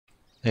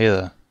Hey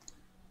there.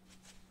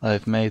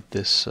 I've made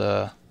this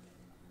sort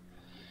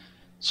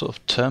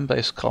of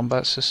turn-based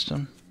combat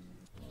system.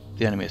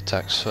 The enemy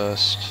attacks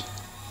first.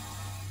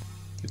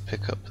 You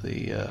pick up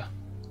the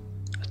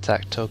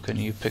attack token,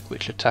 you pick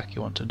which attack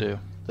you want to do.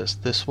 There's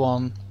this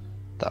one,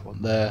 that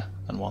one there,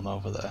 and one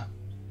over there.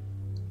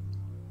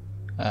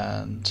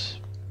 And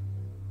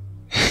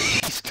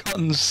he's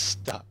gotten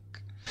stuck.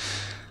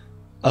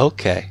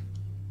 Okay.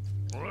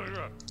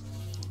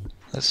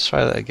 Let's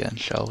try that again,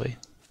 shall we?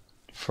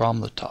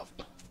 From the top.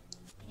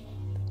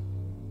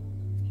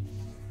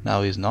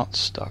 Now he's not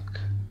stuck.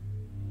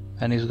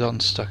 And he's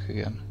gotten stuck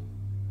again.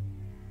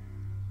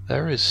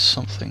 There is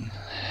something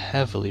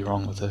heavily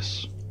wrong with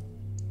this.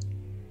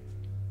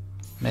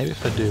 Maybe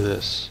if I do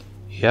this.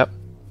 Yep.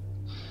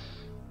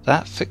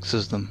 That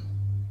fixes them.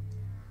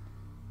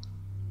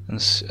 And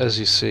as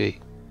you see,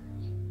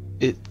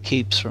 it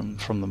keeps from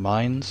the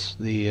mines,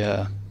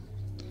 the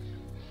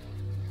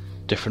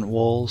different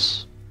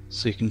walls,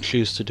 so you can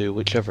choose to do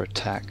whichever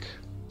attack,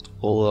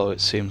 although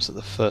it seems that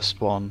the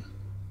first one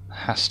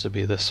has to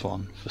be this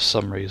one for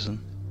some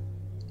reason.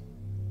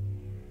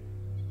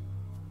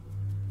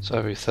 So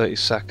every 30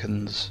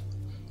 seconds.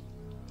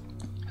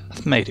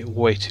 I've made it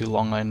way too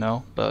long, I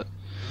know, but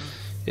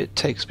it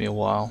takes me a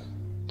while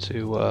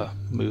to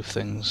move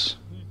things.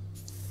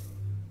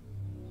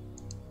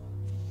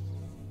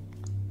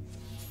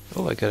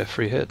 Oh, I get a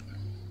free hit.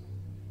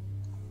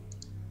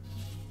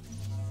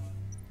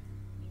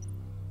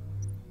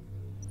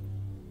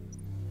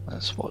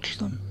 Let's watch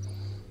them.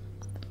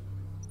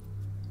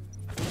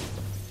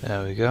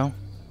 There we go.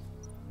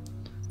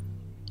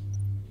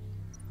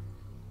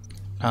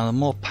 Now the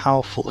more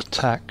powerful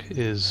attack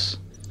is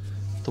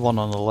the one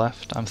on the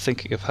left. I'm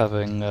thinking of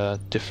having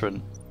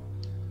different,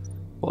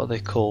 what are they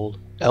called,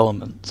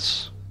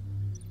 elements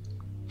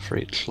for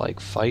each like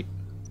fight,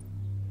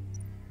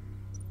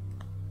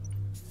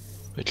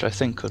 which I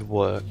think could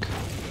work.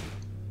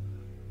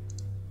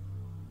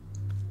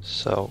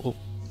 So,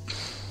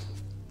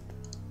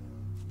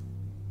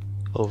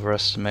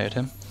 overestimate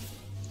him.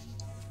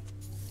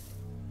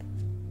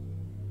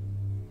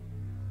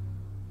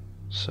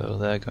 So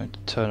they're going to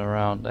turn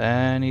around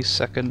any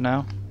second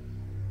now.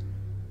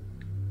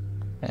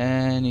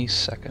 Any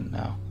second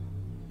now.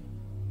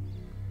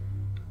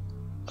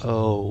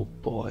 Oh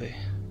boy.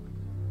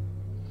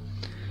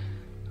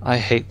 I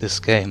hate this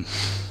game.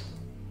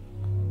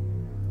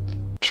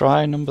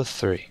 Try number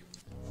 3.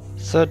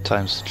 Third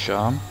time's the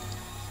charm.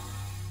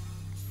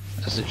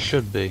 As it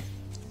should be.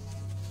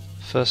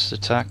 First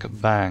attack,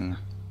 bang.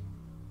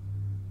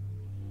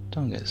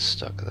 Don't get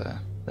stuck there.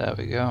 There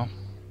we go.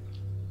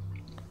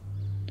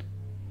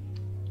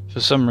 For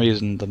some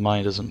reason the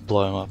mine doesn't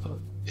blow him up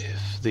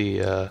if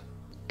the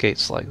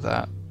gate's like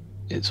that.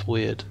 It's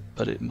weird,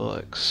 but it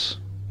works.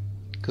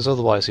 Because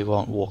otherwise he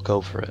won't walk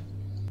over it.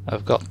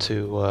 I've got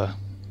to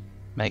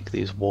make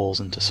these walls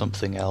into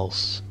something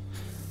else.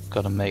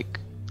 Got to make,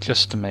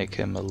 just to make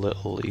him a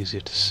little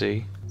easier to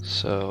see.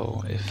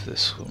 So if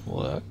this won't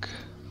work,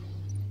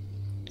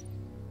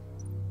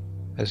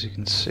 as you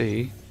can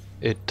see,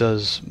 it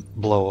does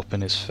blow up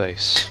in his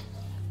face.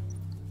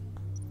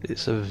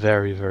 It's a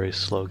very, very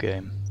slow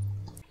game.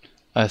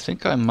 I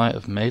think I might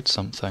have made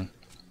something.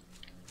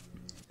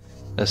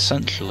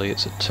 Essentially,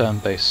 it's a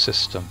turn-based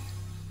system.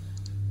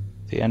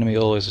 The enemy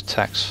always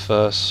attacks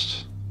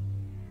first.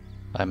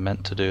 I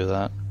meant to do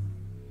that.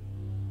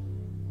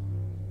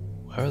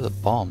 Where are the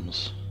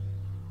bombs?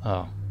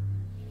 Oh.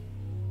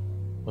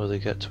 Will they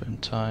get to in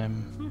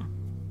time?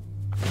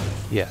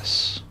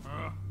 Yes.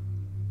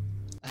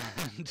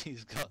 And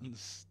he's gotten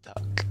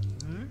stuck.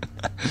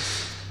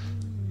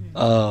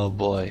 Oh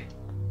boy.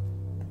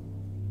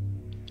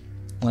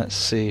 Let's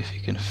see if he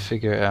can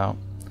figure it out,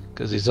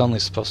 because he's only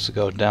supposed to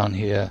go down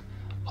here,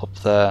 up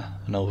there,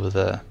 and over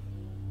there.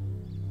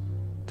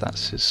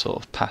 That's his sort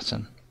of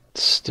pattern.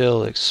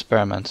 Still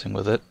experimenting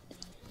with it,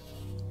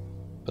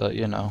 but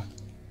you know,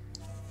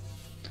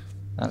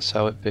 that's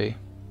how it be.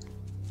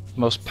 The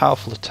most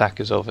powerful attack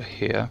is over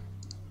here.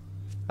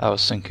 I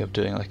was thinking of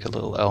doing like a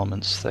little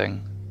elements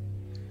thing.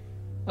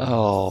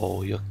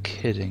 Oh, you're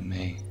kidding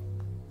me.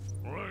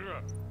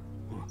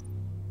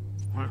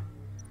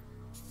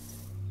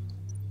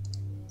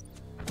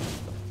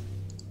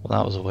 Well,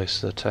 that was a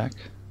wasted attack.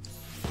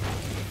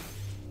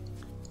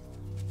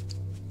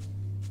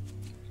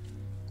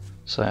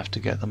 So I have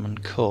to get them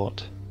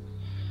uncaught,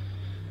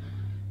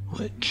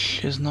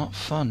 which is not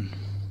fun.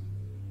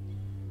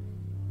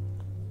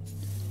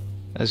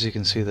 As you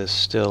can see, there's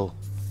still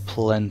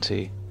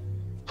plenty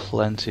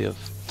of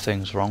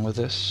things wrong with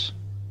this.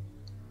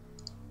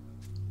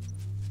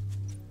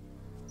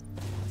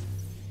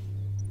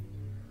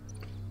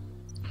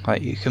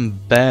 Like, you can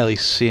barely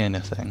see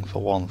anything, for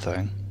one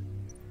thing.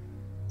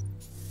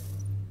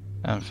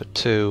 And for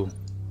 2,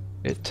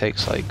 it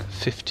takes like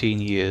 15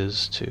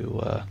 years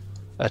to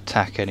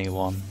attack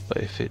anyone, but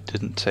if it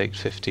didn't take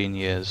 15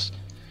 years,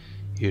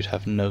 you'd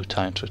have no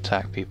time to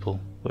attack people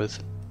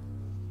with.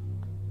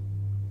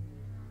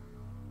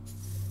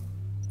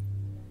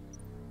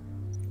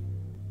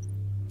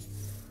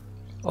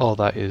 Oh,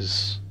 that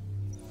is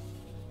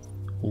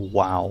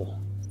Wow.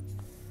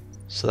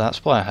 So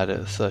that's why I had it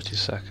at 30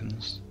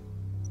 seconds.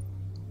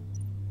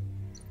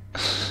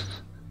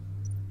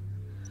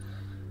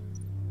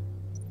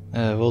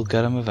 We'll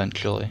get him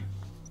eventually.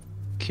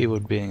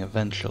 Keyword being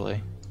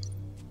eventually.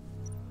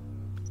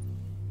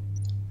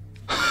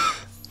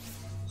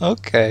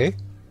 Okay.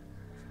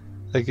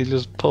 I could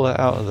just pull it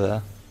out of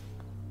there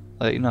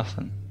like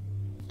nothing.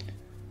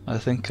 I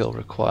think it'll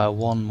require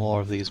one more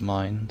of these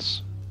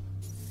mines.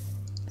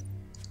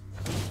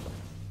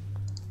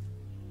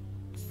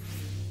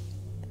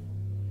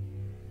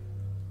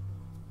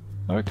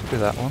 Or it could be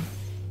that one.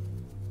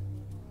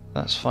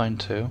 That's fine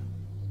too.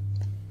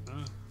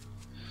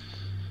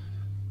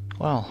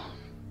 Well,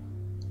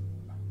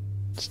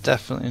 it's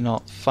definitely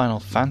not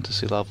Final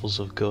Fantasy levels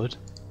of good.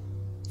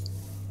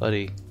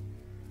 Buddy,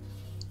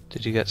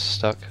 did you get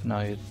stuck?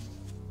 No,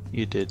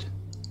 you did.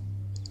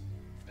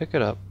 Pick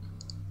it up.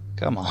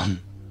 Come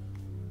on.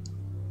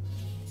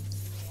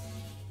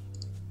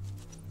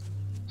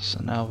 So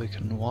now we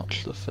can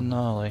watch the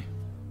finale.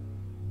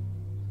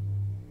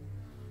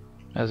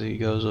 As he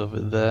goes over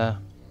there.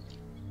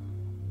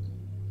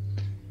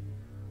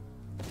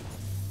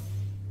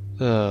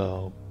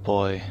 Oh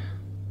boy.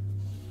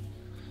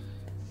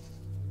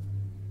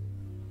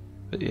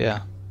 But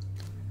yeah,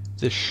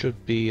 this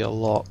should be a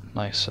lot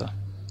nicer.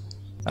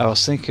 I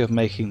was thinking of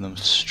making them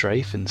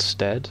strafe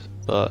instead,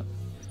 but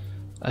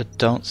I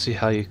don't see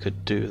how you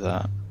could do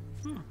that.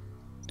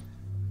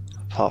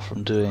 Apart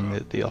from doing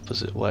it the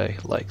opposite way,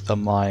 like the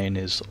mine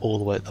is all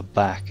the way at the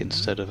back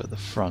instead of at the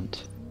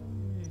front.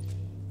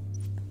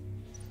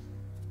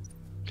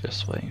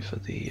 Just waiting for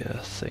the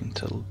thing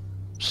to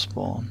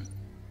spawn.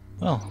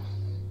 Well,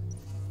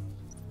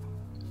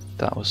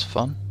 that was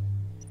fun.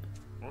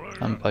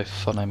 And by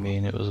fun I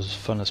mean it was as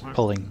fun as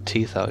pulling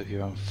teeth out of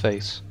your own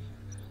face.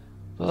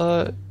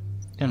 But,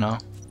 you know,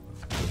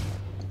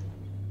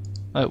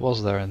 it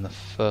was there in the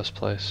first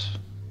place.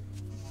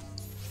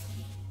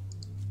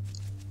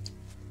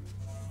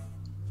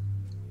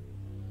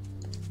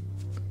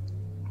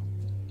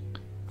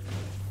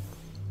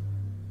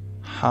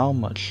 How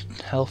much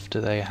health do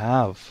they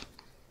have?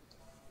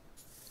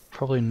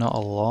 Probably not a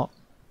lot.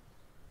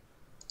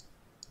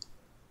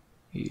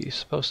 You're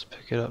supposed to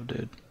pick it up,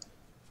 dude.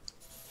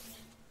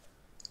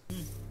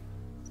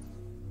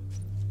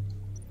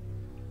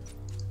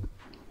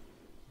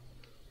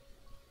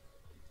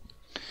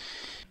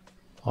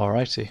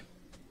 Alrighty.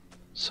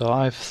 So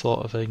I've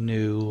thought of a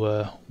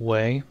new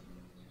way,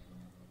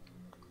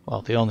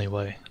 well, the only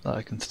way that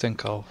I can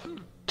think of,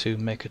 to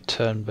make a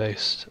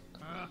turn-based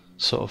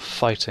sort of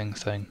fighting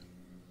thing.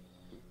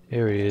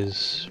 Here he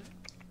is.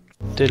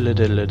 Diddle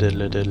diddle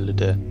diddle diddle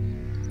diddle.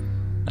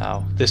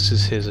 Now, this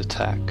is his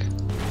attack.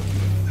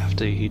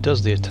 After he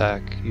does the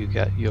attack, you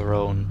get your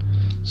own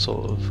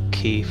sort of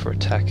key for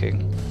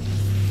attacking.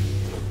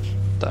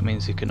 That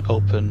means you can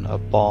open a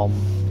bomb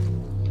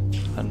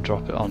and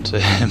drop it onto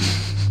him,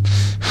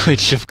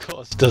 which of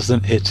course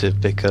doesn't hit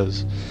it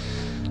because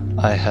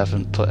I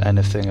haven't put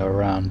anything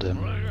around him.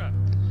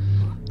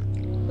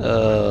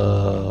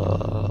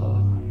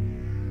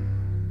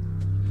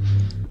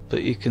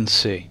 But you can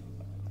see,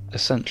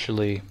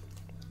 essentially,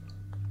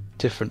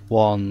 different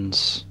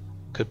ones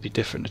could be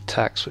different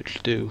attacks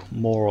which do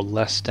more or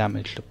less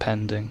damage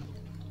depending.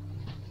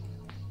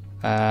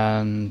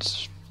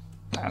 And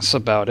that's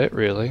about it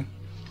really.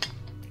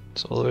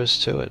 That's all there is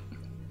to it.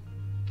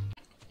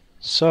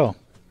 So,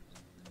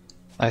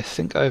 I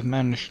think I've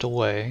managed a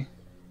way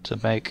to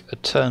make a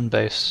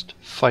turn-based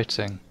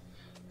fighting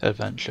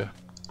adventure.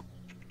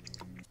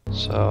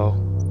 So,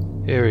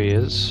 here he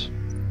is.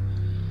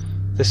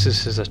 This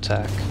is his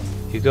attack.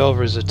 You go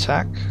over his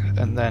attack,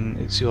 and then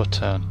it's your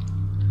turn.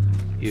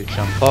 You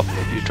jump up,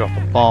 you drop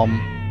a bomb,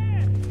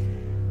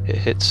 it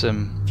hits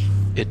him,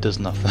 it does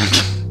nothing.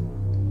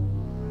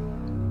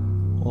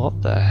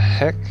 What the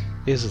heck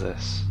is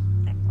this?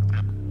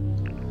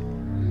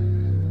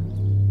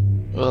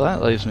 Well,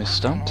 that leaves me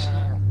stumped.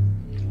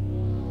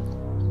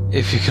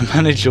 If you can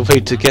manage a way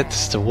to get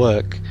this to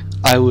work,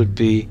 I would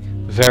be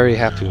very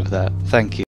happy with that. Thank you.